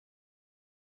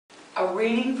A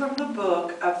reading from the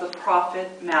book of the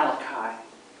prophet Malachi.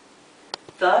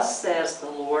 Thus says the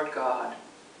Lord God,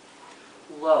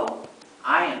 Lo,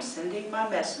 I am sending my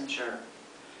messenger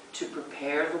to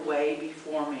prepare the way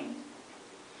before me.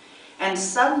 And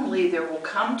suddenly there will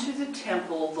come to the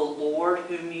temple the Lord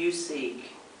whom you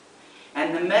seek,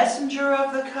 and the messenger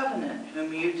of the covenant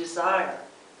whom you desire.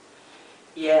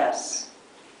 Yes,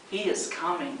 he is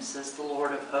coming, says the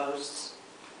Lord of hosts.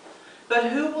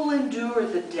 But who will endure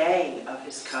the day of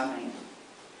his coming?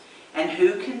 And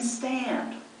who can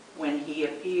stand when he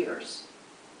appears?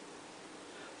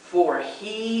 For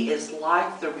he is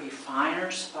like the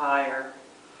refiner's fire,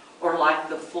 or like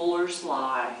the fuller's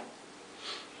lye.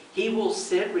 He will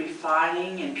sit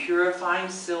refining and purifying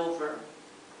silver,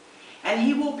 and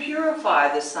he will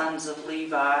purify the sons of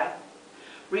Levi,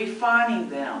 refining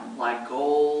them like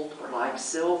gold or like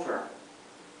silver,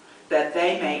 that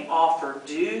they may offer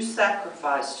due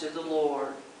sacrifice to the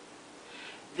Lord.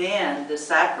 Then the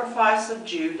sacrifice of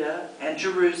Judah and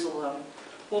Jerusalem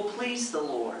will please the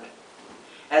Lord,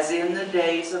 as in the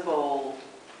days of old,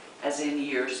 as in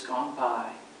years gone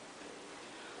by.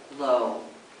 Lo,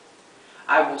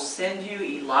 I will send you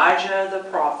Elijah the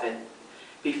prophet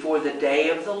before the day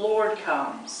of the Lord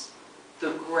comes,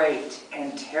 the great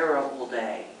and terrible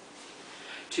day,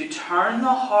 to turn the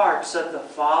hearts of the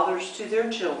fathers to their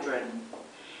children,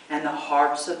 and the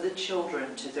hearts of the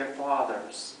children to their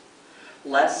fathers,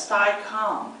 lest I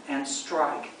come and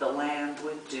strike the land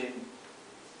with doom.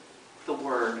 The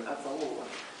word of the Lord.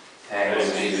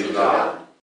 Thanks be to God.